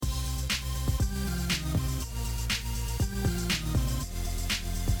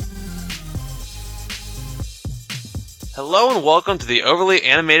Hello and welcome to the Overly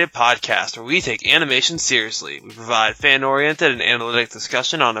Animated Podcast, where we take animation seriously. We provide fan-oriented and analytic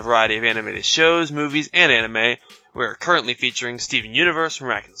discussion on a variety of animated shows, movies, and anime. We are currently featuring Steven Universe,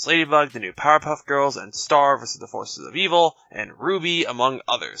 Miraculous Ladybug, the new Powerpuff Girls, and Star vs. the Forces of Evil, and Ruby, among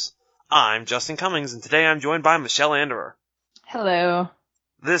others. I'm Justin Cummings, and today I'm joined by Michelle Anderer. Hello.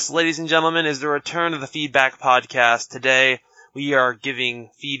 This, ladies and gentlemen, is the return of the Feedback Podcast. Today, we are giving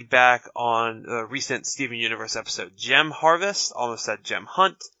feedback on the recent Steven Universe episode, Gem Harvest. Almost said Gem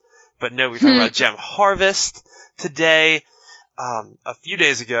Hunt, but no, we're talking about Gem Harvest today. A few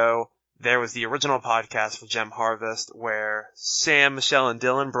days ago, there was the original podcast for Gem Harvest where Sam, Michelle, and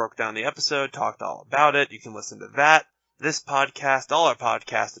Dylan broke down the episode, talked all about it. You can listen to that, this podcast, all our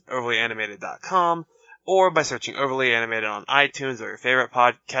podcasts at overlyanimated.com, or by searching Overly Animated on iTunes or your favorite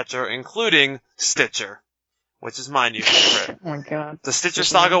podcatcher, including Stitcher, which is my new favorite. Oh my god. The Stitcher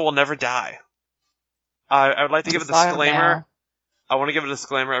saga will never die. I would like to give a disclaimer. I want to give a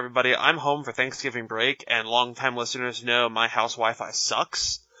disclaimer, everybody. I'm home for Thanksgiving break, and longtime listeners know my house Wi-Fi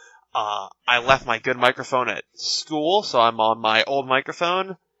sucks. I left my good microphone at school, so I'm on my old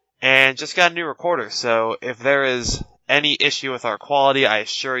microphone, and just got a new recorder. So if there is any issue with our quality, I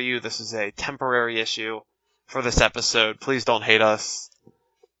assure you this is a temporary issue for this episode. Please don't hate us.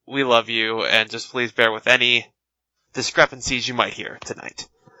 We love you, and just please bear with any discrepancies you might hear tonight,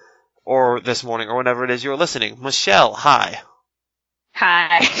 or this morning, or whenever it is you're listening. Michelle, hi.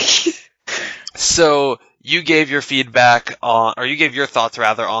 Hi. So, you gave your feedback on, or you gave your thoughts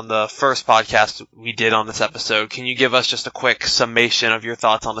rather, on the first podcast we did on this episode. Can you give us just a quick summation of your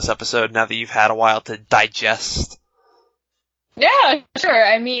thoughts on this episode now that you've had a while to digest? Yeah, sure.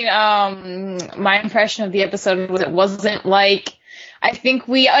 I mean, my impression of the episode was it wasn't like, I think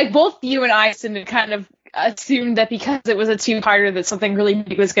both you and I kind of assumed that because it was a two-parter that something really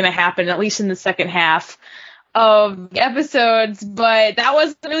big was going to happen, at least in the second half of the episodes, but that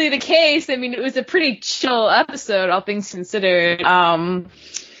wasn't really the case. I mean, it was a pretty chill episode, all things considered. I don't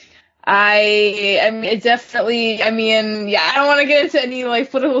want to get into any,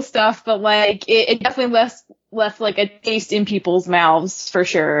 political stuff, but, it definitely left a taste in people's mouths, for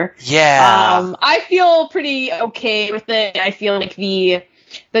sure. Yeah. I feel pretty okay with it. I feel like the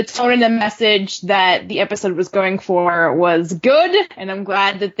tone and the message that the episode was going for was good, and I'm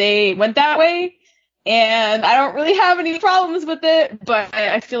glad that they went that way. And I don't really have any problems with it, but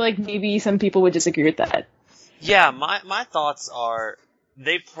I feel like maybe some people would disagree with that. Yeah, my thoughts are,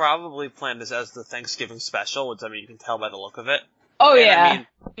 they probably planned this as the Thanksgiving special, which, you can tell by the look of it. Oh, and, yeah.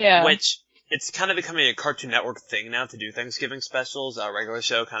 Yeah. Which, it's kind of becoming a Cartoon Network thing now to do Thanksgiving specials. Our regular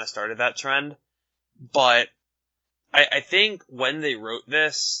show kind of started that trend. But I think when they wrote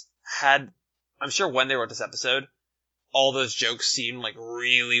this, I'm sure when they wrote this episode, all those jokes seemed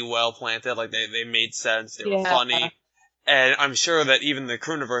really well planted, they made sense, they were funny, and I'm sure that even the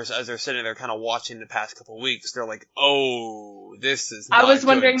Crewniverse, as they're sitting there kind of watching the past couple weeks, they're like, oh, this is not I was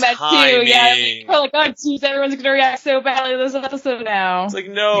wondering good that timing. too, yeah, we're like, oh jeez, everyone's gonna react so badly to this episode now. It's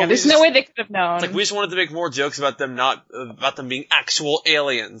no. Yeah, there's no way they could have known. It's we just wanted to make more jokes about them being actual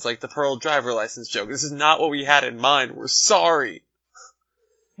aliens, like the Pearl driver license joke. This is not what we had in mind, we're sorry.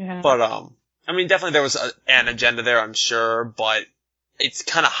 Yeah. But, definitely there was an agenda there, I'm sure, but it's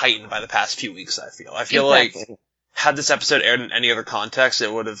kind of heightened by the past few weeks, I feel. I feel exactly. like, had this episode aired in any other context, it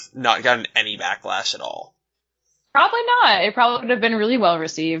would have not gotten any backlash at all. Probably not. It probably would have been really well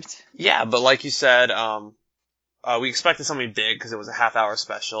received. Yeah, but like you said, we expected something big because it was a half-hour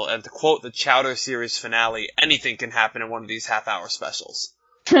special, and to quote the Chowder series finale, anything can happen in one of these half-hour specials.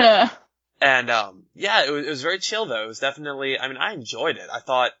 And, it was very chill, though. It was definitely, I enjoyed it. I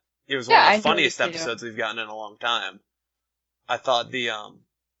thought it was one of the funniest episodes we've gotten in a long time. I thought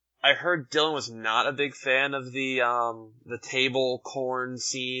I heard Dylan was not a big fan of the table corn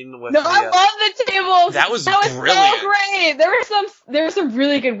scene with I love the tables! That was brilliant. So great! There were some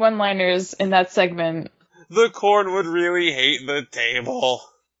really good one-liners in that segment. The corn would really hate the table.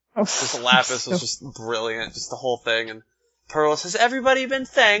 Just Lapis was just brilliant, just the whole thing, and Pearl says, everybody been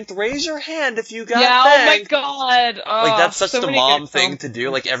thanked? Raise your hand if you got thanked. Oh my god. Oh, that's such the mom thing to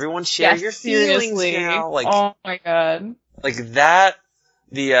do. Everyone share your feelings seriously. now. Oh my god. That,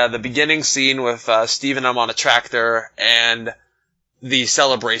 the beginning scene with Steve and I'm on a tractor, and the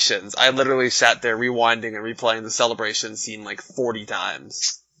celebrations. I literally sat there rewinding and replaying the celebration scene 40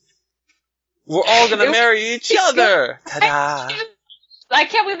 times. We're all gonna marry each other! Ta-da! I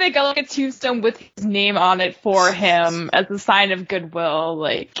can't believe they got a tombstone with his name on it for him as a sign of goodwill.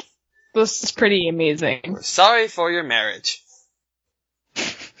 This is pretty amazing. We're sorry for your marriage.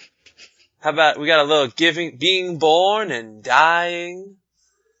 How about we got a little being born and dying?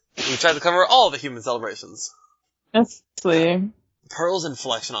 We tried to cover all the human celebrations. Honestly. Pearl's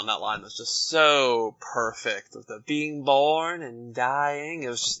inflection on that line was just so perfect, with the being born and dying. It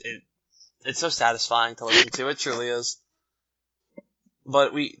was just it's so satisfying to listen to. It truly is.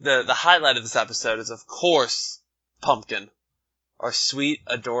 But the highlight of this episode is, of course, Pumpkin, our sweet,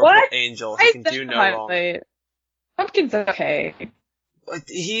 adorable angel who can do no wrong. Pumpkin's okay.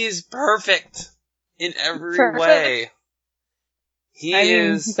 He's perfect in every way.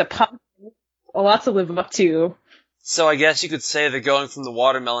 He's a pumpkin. A lot to live up to. So I guess you could say that going from the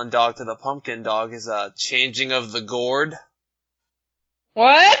watermelon dog to the pumpkin dog is a changing of the gourd.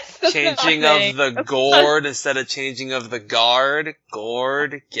 What? Changing of the gourd instead of changing of the guard.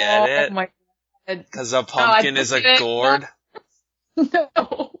 Gourd, get it? Oh my god. Because a pumpkin is a gourd.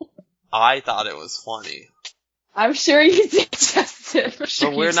 No. I thought it was funny. I'm sure you did, Justin.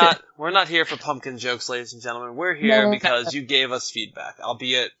 But we're not here for pumpkin jokes, ladies and gentlemen. We're here because you gave us feedback,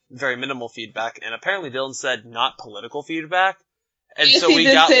 albeit very minimal feedback, and apparently Dylan said not political feedback. And yes, so we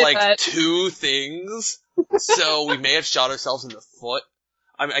got like that. 2 things. So we may have shot ourselves in the foot.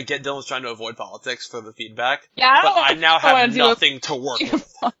 I mean, I get Dylan's trying to avoid politics for the feedback, but I now have nothing to work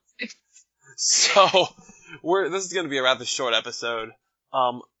with. So this is going to be a rather short episode.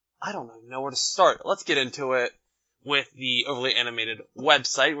 I don't even know where to start. Let's get into it with the Overly Animated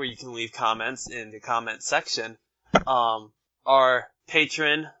website, where you can leave comments in the comment section. Our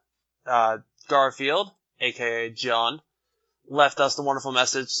patron, Garfield, aka John, left us the wonderful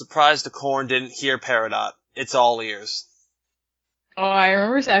message, surprised the corn didn't hear Peridot. It's all ears. Oh, I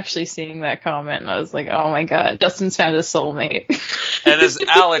remember actually seeing that comment, and I was like, oh my god, Justin's found his soulmate. And as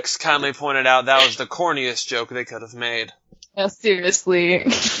Alex kindly pointed out, that was the corniest joke they could have made. Yeah, seriously.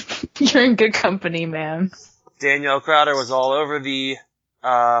 You're in good company, man. Danielle Crowder was all over the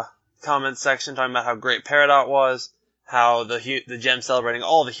comment section talking about how great Peridot was, how the gem celebrating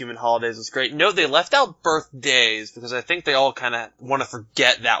all the human holidays was great. Note they left out birthdays, because I think they all kind of want to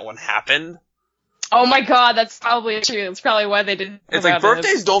forget that one happened. Oh my god, that's probably true. That's probably why they didn't. It's like,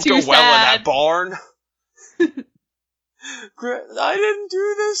 birthdays don't go well in that barn. I didn't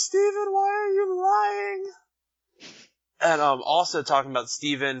do this, Steven. Why are you lying? And also talking about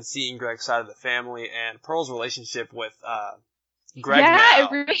Steven seeing Greg's side of the family and Pearl's relationship with Greg now. Yeah,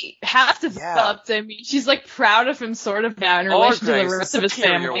 it really has developed. I mean, she's like proud of him sort of now in relation to the rest of his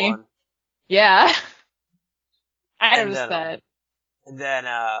family. One. Yeah. I noticed that. And then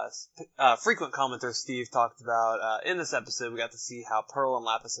frequent commenter Steve talked about, in this episode we got to see how Pearl and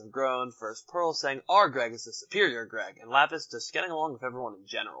Lapis have grown. First Pearl saying our Greg is the superior Greg, and Lapis just getting along with everyone in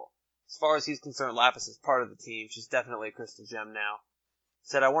general. As far as he's concerned, Lapis is part of the team. She's definitely a crystal gem now.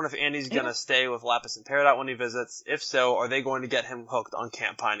 Said, I wonder if Andy's gonna stay with Lapis and Peridot when he visits. If so, are they going to get him hooked on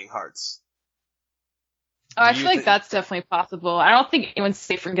Camp Pining Hearts? Oh, I feel like that's definitely possible. I don't think anyone's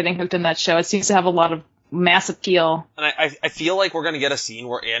safe from getting hooked on that show. It seems to have a lot of mass appeal. And I feel like we're gonna get a scene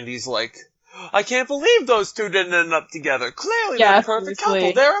where Andy's like, I can't believe those two didn't end up together. Clearly they're a perfect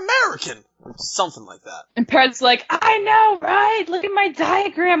couple. They're American. Or something like that. And Peridot's like, I know, right? Look at my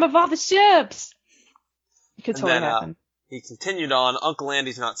diagram of all the ships. It could totally happen. He continued on, Uncle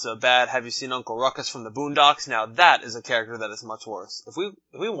Andy's not so bad. Have you seen Uncle Ruckus from the Boondocks? Now that is a character that is much worse. If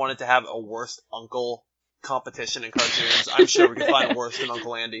we wanted to have a worst uncle competition in cartoons, I'm sure we could find worse than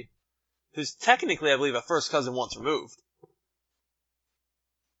Uncle Andy. Who's technically, I believe, a first cousin once removed.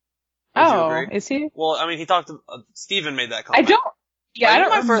 Would you agree? Is he? Well, I mean, he talked to, Steven made that comment. I don't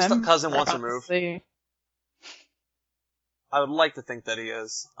my first cousin once removed. I would like to think that he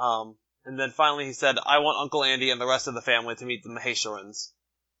is. And then finally he said, I want Uncle Andy and the rest of the family to meet the Maheshwarans.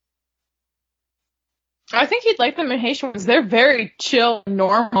 I think he'd like the Maheshwarans. They're very chill,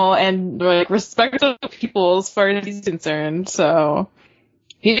 normal, and like respectful people as far as he's concerned, so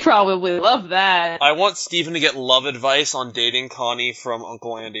he'd probably love that. I want Steven to get love advice on dating Connie from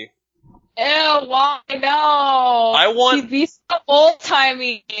Uncle Andy. Ew, why no? He'd be so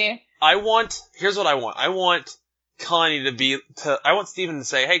old-timey. Here's what I want. I want Connie I want Steven to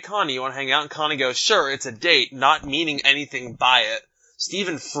say, hey Connie, you want to hang out? And Connie goes, sure, it's a date, not meaning anything by it.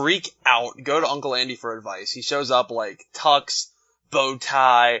 Steven freak out, go to Uncle Andy for advice. He shows up like tux, bow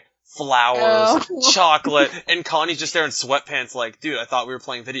tie, flowers, chocolate, and Connie's just there in sweatpants like, dude, I thought we were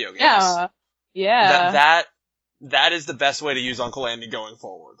playing video games. Yeah. That is the best way to use Uncle Andy going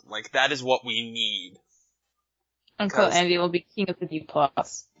forward. Like, that is what we need. Uncle Andy will be king of the D+.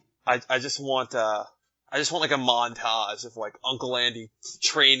 I just want like a montage of like Uncle Andy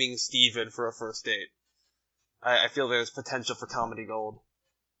training Steven for a first date. I feel there's potential for comedy gold.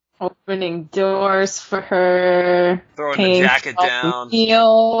 Opening doors for her. Throwing the jacket down.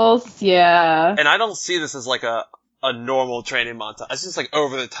 Heels, yeah. And I don't see this as like a normal training montage. It's just like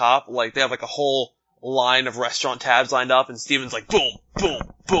over the top. Like they have like a whole line of restaurant tabs lined up, and Steven's like, boom, boom,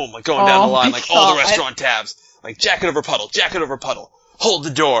 boom, like going down the line, like all the restaurant tabs, like jacket over puddle, hold the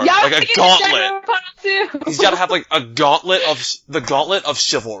door, yeah, like a gauntlet. Too. He's got to have like the gauntlet of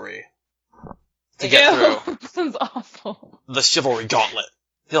chivalry to get through. Sounds awful. The chivalry gauntlet.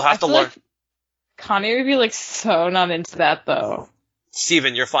 He'll have to learn. Like Connie would be like so not into that though.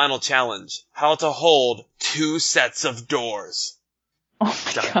 Steven, your final challenge: how to hold 2 sets of doors. Oh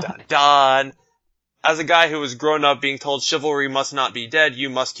my Dun god. dun dun. As a guy who was grown up being told chivalry must not be dead, you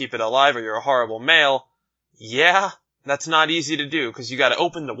must keep it alive or you're a horrible male. Yeah, that's not easy to do, because you gotta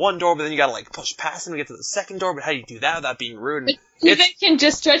open the one door, but then you gotta like push past him to get to the second door, but how do you do that without being rude? But Steven can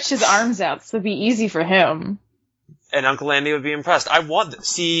just stretch his arms out, so it'd be easy for him. And Uncle Andy would be impressed. I want to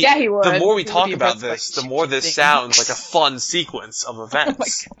see, yeah, he would. the more we He would talk be about impressed this, by the more this cheating. sounds like a fun sequence of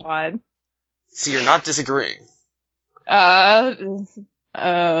events. Oh my god. See, you're not disagreeing. No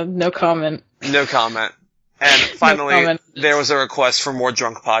comment. No comment. And finally, comment. there was a request for more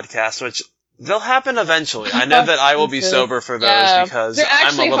drunk podcasts, which they'll happen eventually. I know that I will be sober for those because they're I'm a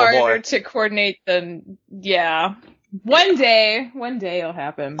actually little harder boy. to coordinate than One day it'll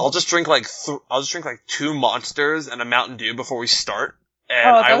happen. I'll just drink like 2 Monsters and a Mountain Dew before we start,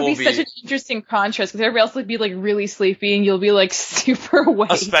 and that I would will be such an interesting contrast because everybody else would be like really sleepy and you'll be like super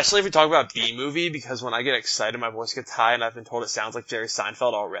awake. Especially if we talk about B-movie, because when I get excited, my voice gets high, and I've been told it sounds like Jerry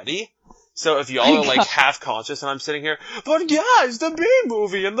Seinfeld already. So if y'all are like half conscious and I'm sitting here, but guys, the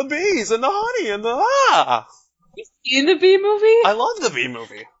B-movie and the bees and the honey and the You seen the B movie? I love the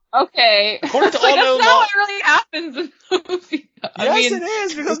B-movie. Okay. According to like, all known that's not law. what really happens in the movie. Yes, it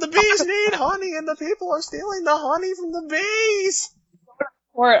is, because the bees need honey and the people are stealing the honey from the bees.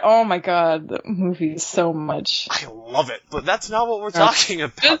 Oh my god, the movie is so much. I love it, but that's not what we're talking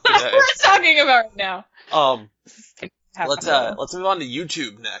about That's not today. what we're talking about right now. Let's move on to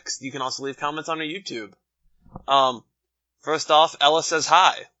YouTube next. You can also leave comments on our YouTube. First off, Ella says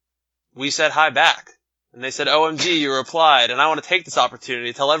hi. We said hi back. And they said, OMG, you replied. And I want to take this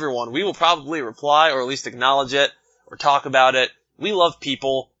opportunity to tell everyone we will probably reply or at least acknowledge it or talk about it. We love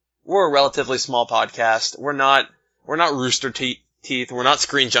people. We're a relatively small podcast. We're not Rooster Teeth. We're not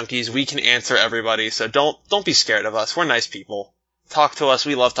Screen Junkies. We can answer everybody. So don't be scared of us. We're nice people. Talk to us.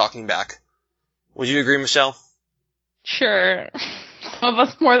 We love talking back. Would you agree, Michelle? Sure. Some of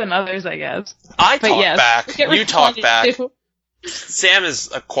us more than others, I guess. I talk back. You talk back. To. Sam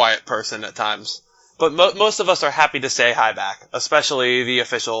is a quiet person at times. But most of us are happy to say hi back. Especially the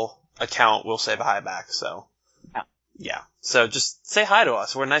official account will say hi back. So, yeah. So just say hi to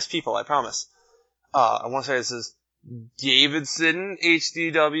us. We're nice people, I promise. I want to say this is Davidson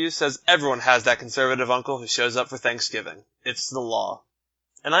HDW says everyone has that conservative uncle who shows up for Thanksgiving. It's the law.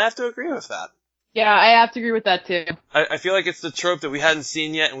 And I have to agree with that. Yeah, I have to agree with that too. I feel like it's the trope that we hadn't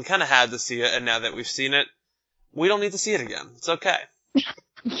seen yet, and we kind of had to see it, and now that we've seen it, we don't need to see it again. It's okay.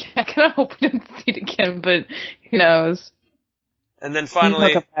 Yeah, I kind of hope we don't see it again, but who knows. And then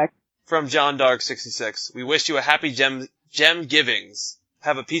finally, from John Dark 66, we wish you a happy gem givings.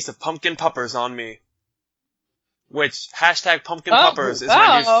 Have a piece of pumpkin puppers on me. Which, hashtag pumpkin puppers is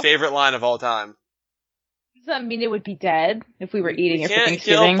my new favorite line of all time. Does that mean it would be dead if we were eating it for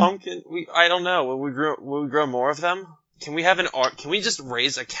Thanksgiving? Thanksgiving? Pumpkin. I don't know. Will we grow more of them? Can we have Can we just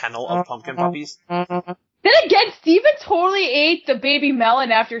raise a kennel of pumpkin puppies? Then again, Steven totally ate the baby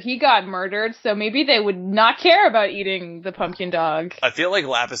melon after he got murdered, so maybe they would not care about eating the pumpkin dog. I feel like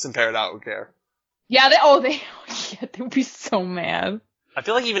Lapis and Peridot would care. Yeah, they would be so mad. I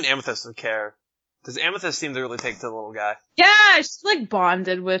feel like even Amethyst would care. Because Amethyst seemed to really take to the little guy. Yeah, she like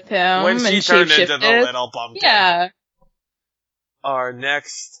bonded with him. When she turned into the little pumpkin. Yeah. Our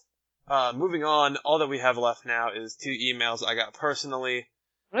next, moving on, all that we have left now is 2 emails I got personally.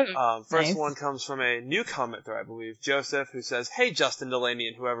 First one comes from a new commenter, I believe, Joseph, who says, "Hey, Justin Delaney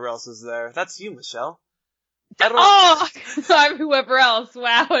and whoever else is there. That's you, Michelle." I'm whoever else.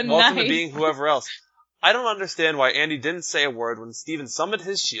 Wow, Welcome nice. to being whoever else. I don't understand why Andy didn't say a word when Steven summoned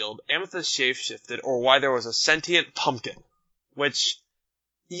his shield, Amethyst shape-shifted, or why there was a sentient pumpkin. Which,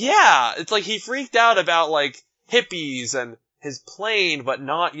 yeah, it's like he freaked out about, like, hippies and his plane, but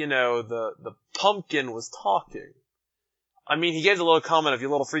not, the pumpkin was talking. I mean, he gave the little comment of, "you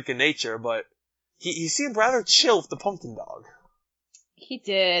little freak of nature," but he seemed rather chill with the pumpkin dog. He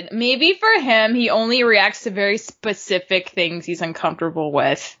did. Maybe for him, he only reacts to very specific things he's uncomfortable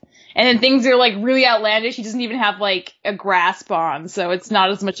with. And then things are, like, really outlandish, he doesn't even have, like, a grasp on, so it's not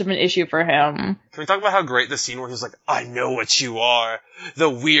as much of an issue for him. Can we talk about how great the scene where he's like, "I know what you are. The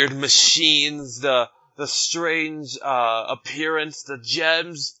weird machines, the strange, appearance, the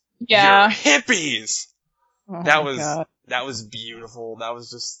gems. Yeah. You're hippies!" Oh That was beautiful. That was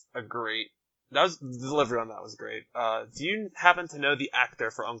just a great the delivery on that was great. Do you happen to know the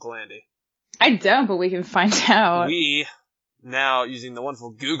actor for Uncle Andy? I don't, but we can find out. We, now, using the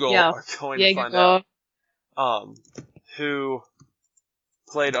wonderful Google, are going to find out who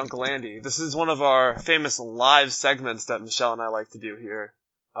played Uncle Andy. This is one of our famous live segments that Michelle and I like to do here.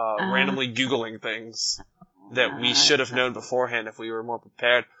 Randomly Googling things that we should have known beforehand if we were more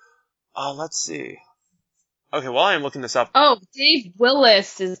prepared. Let's see. Okay, while I'm looking this up. Oh, Dave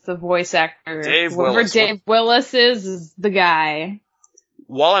Willis is the voice actor. Whoever Dave Willis is the guy.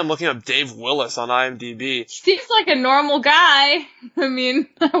 While I'm looking up Dave Willis on IMDb. He seems like a normal guy. I mean,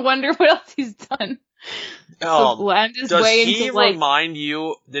 I wonder what else he's done. Did Uncle Andy remind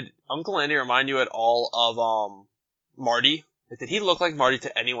you at all of, Marty? Did he look like Marty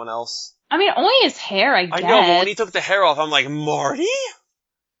to anyone else? I mean, only his hair, I guess. I know, but when he took the hair off, I'm like, Marty?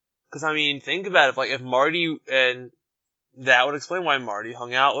 Because, I mean, think about it. Like, if Marty, and that would explain why Marty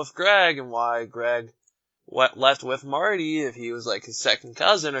hung out with Greg, and why Greg left with Marty if he was, like, his second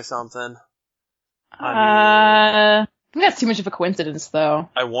cousin or something. I think that's too much of a coincidence, though.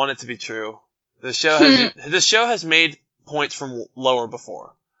 I want it to be true. The show has made points from lower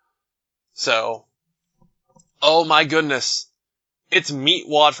before. So, oh my goodness. It's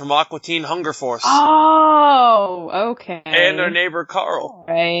Meatwad from Aqua Teen Hunger Force. Oh, okay. And our neighbor Carl.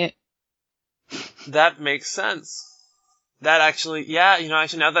 Right. That makes sense. That actually, now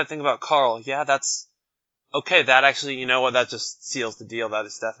that I think about Carl, that's, okay, that actually, you know what, that just seals the deal. That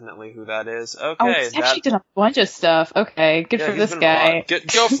is definitely who that is. Okay. He's actually done a bunch of stuff. Okay, good for this guy.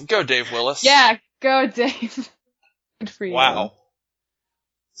 Go Dave Willis. Yeah, go Dave. Good for you. Wow.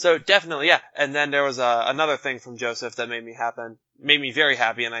 So definitely, yeah. And then there was another thing from Joseph that made me very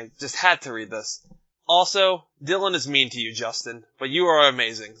happy, and I just had to read this. Also, Dylan is mean to you, Justin, but you are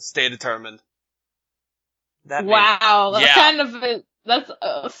amazing. Stay determined. That's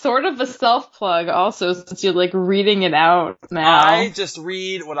sort of a self-plug also, since you're, like, reading it out now. I just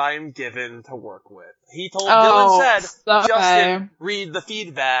read what I am given to work with. Dylan said, Justin, read the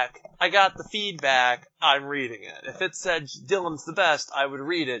feedback. I got the feedback. I'm reading it. If it said Dylan's the best, I would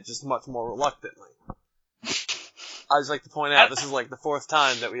read it, just much more reluctantly. I just like to point out, this is like the fourth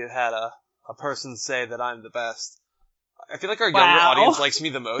time that we have had a person say that I'm the best. I feel like our younger audience likes me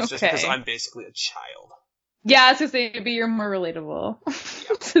the most, just because I'm basically a child. Yeah, I was gonna say, you're more relatable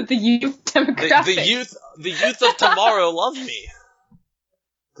to the youth demographic. The youth of tomorrow love me.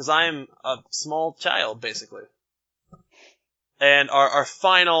 Because I am a small child, basically. And our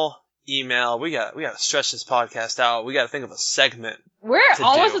final email, we gotta stretch this podcast out. We gotta think of a segment. We're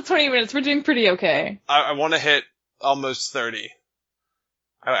almost at 20 minutes. We're doing pretty okay. I want to hit almost 30.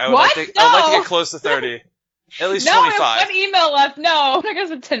 I would what? like to get close to 30. At least 25. No, I have one email left. No, I'm not gonna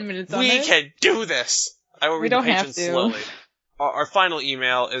spend 10 minutes on it. We can do this. I will read the patrons slowly. Our final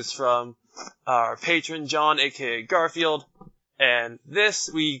email is from our patron, John, aka Garfield. And this,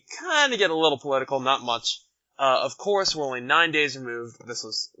 we kind of get a little political, not much. Of course, we're only 9 days removed. This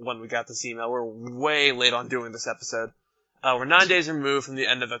was when we got this email. We're way late on doing this episode. We're 9 days removed from the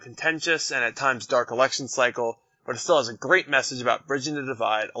end of a contentious and at times dark election cycle, but it still has a great message about bridging the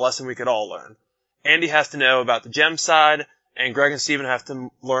divide, a lesson we could all learn. Andy has to know about the Gem side, and Greg and Steven have to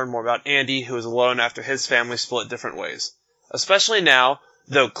learn more about Andy, who is alone after his family split different ways. Especially now,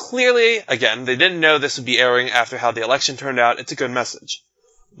 though clearly, again, they didn't know this would be airing after how the election turned out, it's a good message.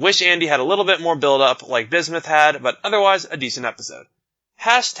 Wish Andy had a little bit more build-up like Bismuth had, but otherwise a decent episode.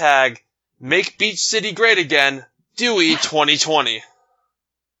 Hashtag, make Beach City great again, Dewey 2020.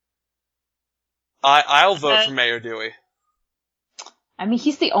 I'll vote for Mayor Dewey. I mean,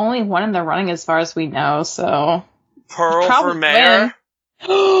 he's the only one in the running as far as we know, so... Pearl for mayor?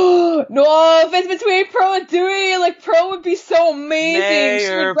 No, if it's between Pearl and Dewey, like, Pearl would be so amazing. Mayor she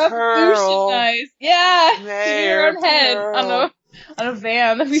would revolutionize. Yeah, Mayor her head on a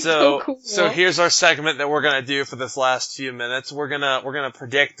van. That'd be so cool. So here's our segment that we're gonna do for this last few minutes. We're gonna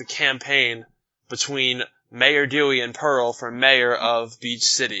predict the campaign between Mayor Dewey and Pearl for mayor of Beach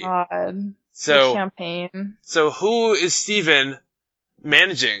City. God. So campaign. So who is Steven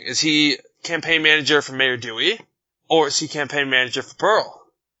managing? Is he campaign manager for Mayor Dewey? Or is he campaign manager for Pearl?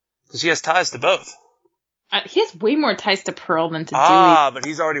 Because he has ties to both. He has way more ties to Pearl than to Dewey. But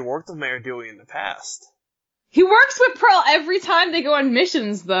he's already worked with Mayor Dewey in the past. He works with Pearl every time they go on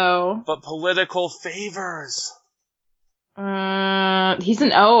missions, though. But political favors. He's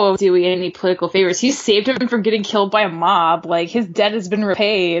an O of Dewey any political favors. He saved him from getting killed by a mob. Like, his debt has been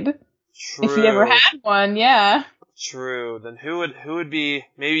repaid. True. If he ever had one, yeah. True. Then who would be,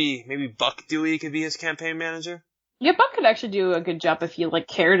 maybe Buck Dewey could be his campaign manager? Yeah, Buck could actually do a good job if he, like,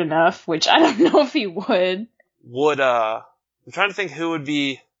 cared enough, which I don't know if he would. I'm trying to think who would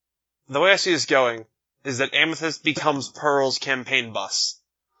be the way I see this going is that Amethyst becomes Pearl's campaign bus.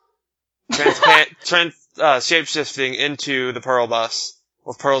 Shapeshifting into the Pearl bus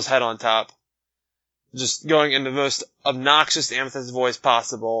with Pearl's head on top. Just going in the most obnoxious Amethyst voice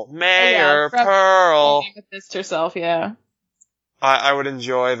possible. Mayor Pearl! Amethyst herself, yeah. I would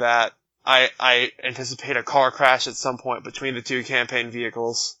enjoy that. I anticipate a car crash at some point between the two campaign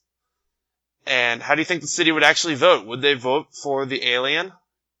vehicles. And how do you think the city would actually vote? Would they vote for the alien?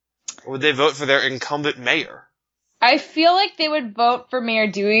 Or would they vote for their incumbent mayor? I feel like they would vote for Mayor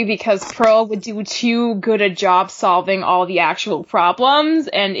Dewey because Pearl would do too good a job solving all the actual problems,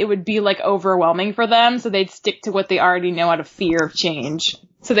 and it would be, like, overwhelming for them, so they'd stick to what they already know out of fear of change.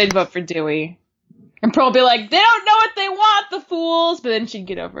 So they'd vote for Dewey. And Pearl would be like, they don't know what they want, the fools! But then she'd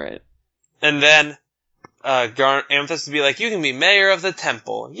get over it. And then, Amethyst would be like, you can be mayor of the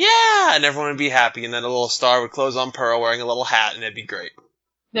temple. Yeah! And everyone would be happy, and then a little star would close on Pearl wearing a little hat, and it'd be great.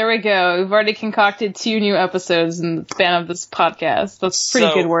 There we go. We've already concocted 2 new episodes in the span of this podcast. That's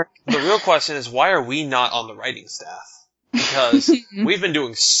pretty good work. The real question is, why are we not on the writing staff? Because we've been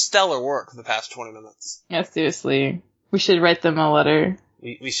doing stellar work for the past 20 minutes. Yeah, seriously. We should write them a letter.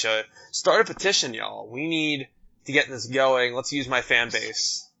 We should. Start a petition, y'all. We need to get this going. Let's use my fan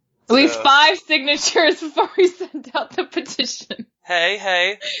base. At least 5 signatures before we send out the petition.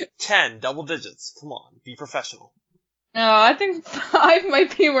 Hey. 10, double digits. Come on, be professional. No, I think 5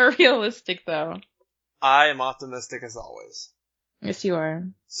 might be more realistic, though. I am optimistic as always. Yes, you are.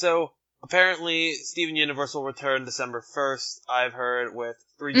 So, apparently, Steven Universe will return December 1st, I've heard, with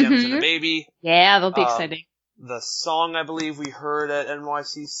 3 Gems and a Baby. Yeah, that'll be exciting. The song, I believe, we heard at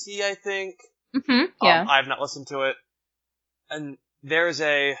NYCC, I think. Yeah. I've not listened to it. And there's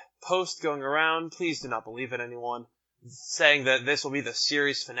a post going around, please do not believe it, anyone, saying that this will be the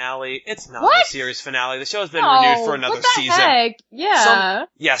series finale. It's not the series finale. The show's been renewed for another season. Heck? Yeah.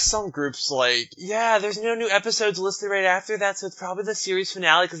 Some groups there's no new episodes listed right after that, so it's probably the series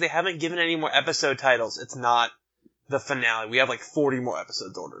finale because they haven't given any more episode titles. It's not the finale. We have 40 more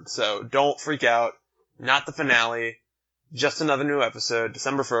episodes ordered, so don't freak out. Not the finale. Just another new episode,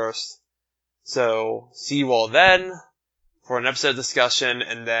 December 1st. So, see you all then for an episode discussion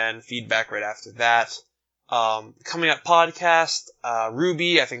and then feedback right after that. Coming up podcast,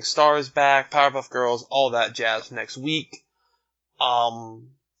 Ruby, I think Star is back, Powerpuff Girls, all that jazz next week.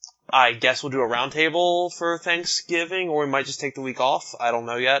 I guess we'll do a roundtable for Thanksgiving, or we might just take the week off. I don't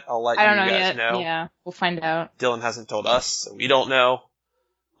know yet. I'll let you guys know. Yeah, we'll find out. Dylan hasn't told us, so we don't know.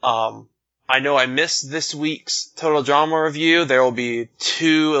 I know I missed this week's Total Drama review. There will be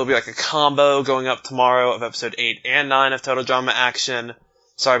 2, it'll be like a combo going up tomorrow of episode 8 and 9 of Total Drama Action.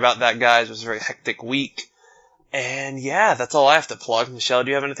 Sorry about that, guys. It was a very hectic week. And yeah, that's all I have to plug. Michelle,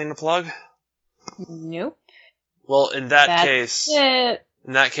 do you have anything to plug? Nope. Well, in that case,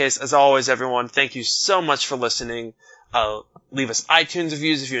 as always, everyone, thank you so much for listening. Leave us iTunes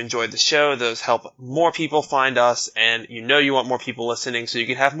reviews if you enjoyed the show. Those help more people find us, and you want more people listening so you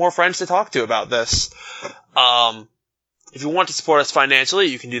can have more friends to talk to about this. If you want to support us financially,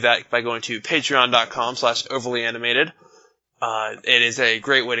 you can do that by going to patreon.com/overlyanimated. It is a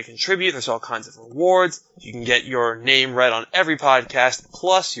great way to contribute. There's all kinds of rewards. You can get your name read on every podcast,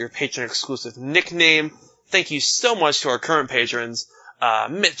 plus your patron-exclusive nickname. Thank you so much to our current patrons,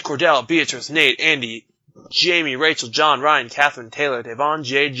 Mitch, Cordell, Beatrice, Nate, Andy, Jamie, Rachel, John, Ryan, Catherine, Taylor, Devon,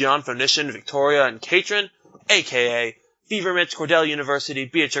 Jade, John, Phoenician, Victoria, and Katrin, a.k.a. Fever Mitch, Cordell University,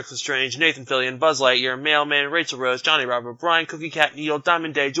 Beatrix Lestrange, Nathan Fillion, Buzz Lightyear, Mailman, Rachel Rose, Johnny Robert, Brian, Cookie Cat, Needle,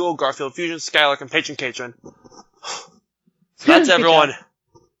 Diamond Day, Joel, Garfield, Fusion, Skylark, and Patron Katrin. That's everyone.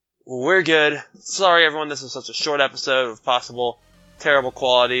 We're good. Sorry, everyone, this was such a short episode of possible terrible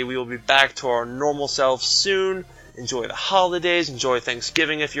quality. We will be back to our normal selves soon. Enjoy the holidays. Enjoy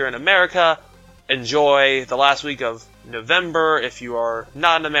Thanksgiving if you're in America. Enjoy the last week of November if you are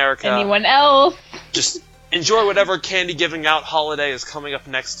not in America. Anyone else? Just enjoy whatever candy giving out holiday is coming up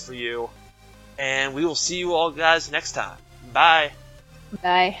next for you. And we will see you all guys next time. Bye.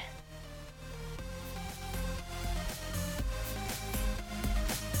 Bye.